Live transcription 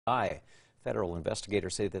Federal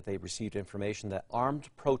investigators say that they received information that armed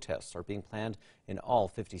protests are being planned in all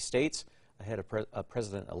 50 states ahead of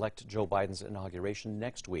President-elect Joe Biden's inauguration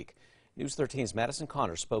next week. News 13's Madison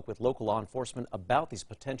Connors spoke with local law enforcement about these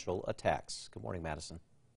potential attacks. Good morning, Madison.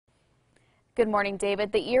 Good morning,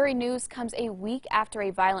 David. The eerie news comes a week after a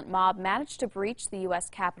violent mob managed to breach the U.S.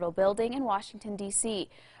 Capitol building in Washington, D.C.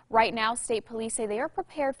 Right now, state police say they are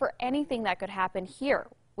prepared for anything that could happen here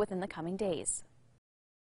within the coming days.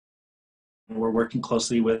 We're working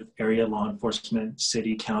closely with area law enforcement,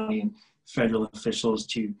 city, county, and federal officials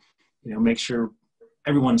to, make sure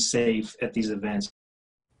everyone's safe at these events.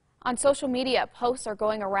 On social media, posts are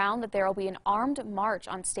going around that there will be an armed march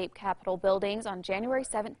on state capitol buildings on January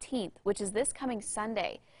 17th, which is this coming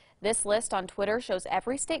Sunday. This list on Twitter shows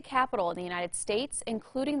every state capitol in the United States,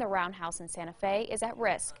 including the Roundhouse in Santa Fe, is at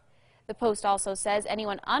risk. The post also says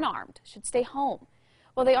anyone unarmed should stay home.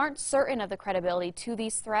 While they aren't certain of the credibility to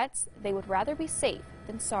these threats, they would rather be safe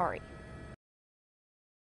than sorry.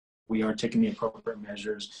 We are taking the appropriate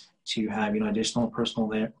measures to have, additional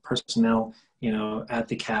personnel, at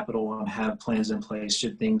the Capitol and have plans in place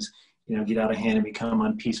should things, get out of hand and become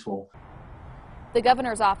unpeaceful. The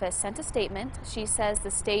governor's office sent a statement. She says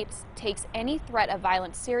the state takes any threat of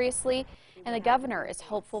violence seriously, and the governor is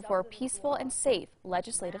hopeful for a peaceful and safe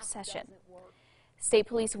legislative session. State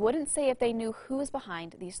police wouldn't say if they knew who is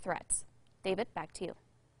behind these threats. David, back to you.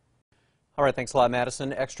 All right, thanks a lot,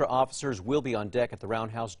 Madison. Extra officers will be on deck at the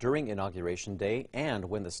Roundhouse during Inauguration Day and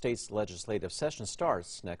when the state's legislative session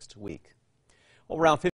starts next week. Well, around